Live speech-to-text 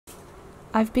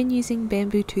I've been using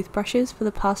bamboo toothbrushes for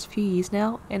the past few years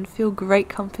now and feel great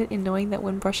comfort in knowing that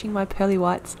when brushing my pearly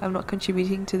whites I'm not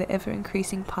contributing to the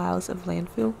ever-increasing piles of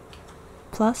landfill.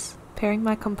 Plus, pairing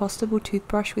my compostable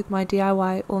toothbrush with my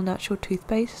DIY all-natural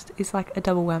toothpaste is like a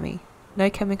double whammy. No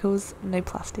chemicals, no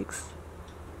plastics.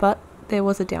 But there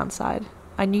was a downside.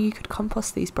 I knew you could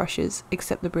compost these brushes,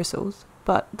 except the bristles,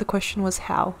 but the question was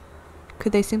how?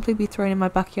 Could they simply be thrown in my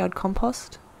backyard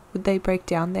compost? Would they break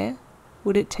down there?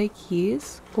 Would it take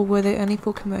years, or were they only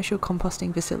for commercial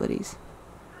composting facilities?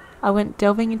 I went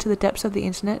delving into the depths of the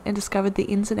internet and discovered the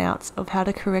ins and outs of how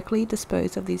to correctly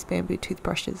dispose of these bamboo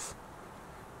toothbrushes.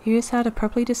 Here is how to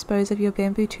properly dispose of your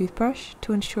bamboo toothbrush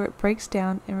to ensure it breaks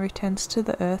down and returns to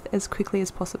the earth as quickly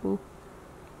as possible.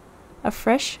 A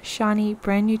fresh, shiny,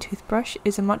 brand new toothbrush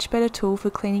is a much better tool for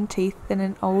cleaning teeth than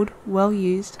an old,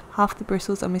 well-used, half the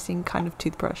bristles are missing kind of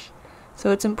toothbrush. So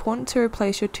it's important to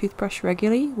replace your toothbrush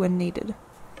regularly when needed.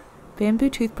 Bamboo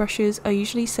toothbrushes are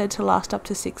usually said to last up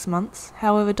to 6 months,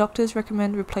 however doctors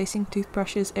recommend replacing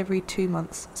toothbrushes every 2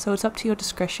 months, so it's up to your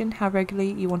discretion how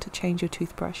regularly you want to change your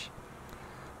toothbrush.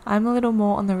 I'm a little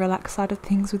more on the relaxed side of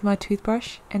things with my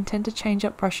toothbrush and tend to change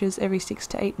up brushes every 6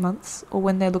 to 8 months or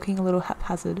when they're looking a little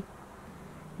haphazard.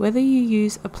 Whether you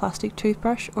use a plastic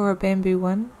toothbrush or a bamboo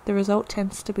one, the result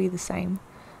tends to be the same.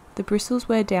 The bristles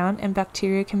wear down and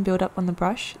bacteria can build up on the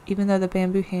brush, even though the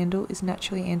bamboo handle is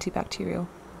naturally antibacterial.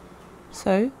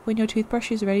 So, when your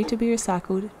toothbrush is ready to be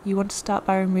recycled, you want to start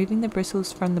by removing the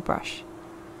bristles from the brush.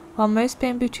 While most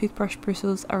bamboo toothbrush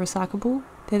bristles are recyclable,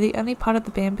 they're the only part of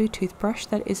the bamboo toothbrush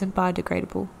that isn't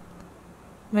biodegradable.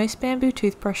 Most bamboo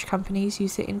toothbrush companies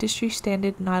use the industry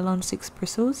standard nylon 6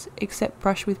 bristles, except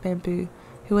Brush with Bamboo,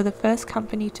 who are the first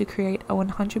company to create a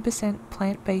 100%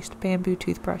 plant-based bamboo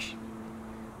toothbrush.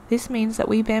 This means that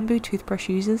we bamboo toothbrush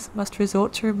users must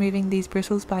resort to removing these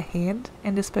bristles by hand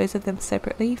and dispose of them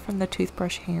separately from the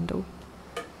toothbrush handle.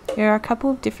 There are a couple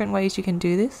of different ways you can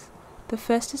do this. The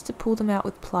first is to pull them out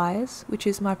with pliers, which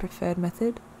is my preferred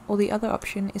method, or the other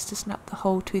option is to snap the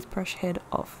whole toothbrush head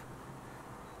off.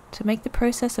 To make the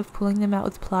process of pulling them out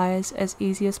with pliers as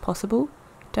easy as possible,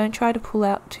 don't try to pull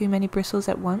out too many bristles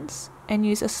at once, and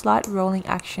use a slight rolling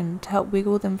action to help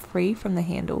wiggle them free from the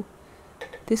handle.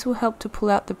 This will help to pull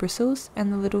out the bristles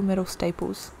and the little metal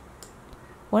staples.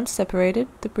 Once separated,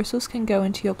 the bristles can go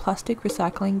into your plastic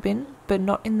recycling bin, but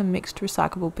not in the mixed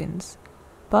recyclable bins.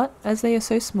 But, as they are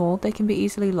so small, they can be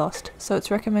easily lost, so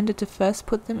it's recommended to first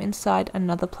put them inside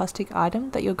another plastic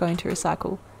item that you're going to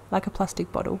recycle, like a plastic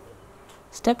bottle.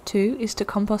 Step 2 is to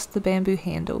compost the bamboo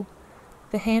handle.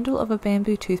 The handle of a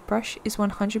bamboo toothbrush is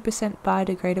 100%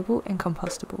 biodegradable and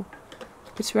compostable.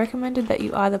 It's recommended that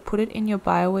you either put it in your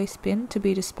biowaste bin to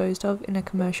be disposed of in a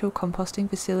commercial composting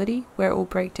facility where it will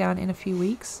break down in a few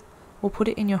weeks, or put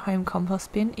it in your home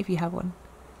compost bin if you have one.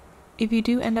 If you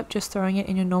do end up just throwing it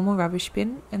in your normal rubbish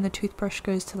bin and the toothbrush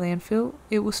goes to landfill,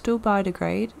 it will still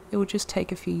biodegrade, it will just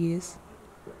take a few years.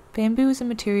 Bamboo is a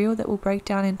material that will break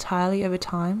down entirely over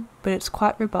time, but it's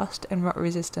quite robust and rot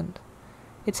resistant.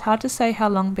 It's hard to say how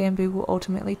long bamboo will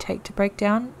ultimately take to break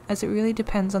down, as it really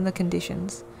depends on the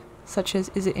conditions, such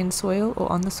as is it in soil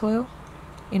or on the soil,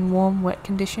 in warm, wet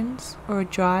conditions, or a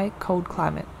dry, cold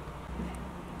climate.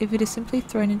 If it is simply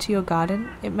thrown into your garden,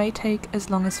 it may take as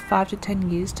long as 5 to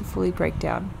 10 years to fully break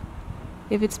down.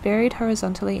 If it's buried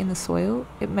horizontally in the soil,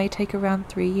 it may take around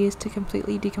 3 years to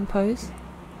completely decompose.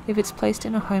 If it's placed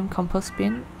in a home compost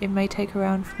bin, it may take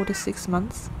around 4 to 6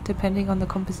 months, depending on the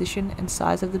composition and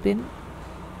size of the bin.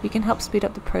 You can help speed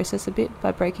up the process a bit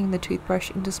by breaking the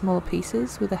toothbrush into smaller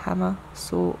pieces with a hammer,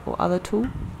 saw, or other tool.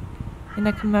 In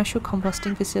a commercial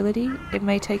composting facility, it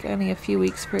may take only a few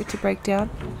weeks for it to break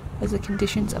down, as the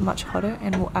conditions are much hotter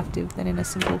and more active than in a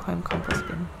simple home compost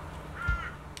bin.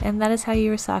 And that is how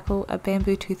you recycle a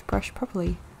bamboo toothbrush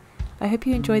properly. I hope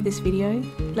you enjoyed this video.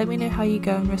 Let me know how you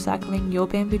go in recycling your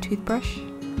bamboo toothbrush.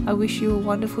 I wish you a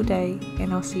wonderful day,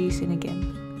 and I'll see you soon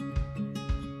again.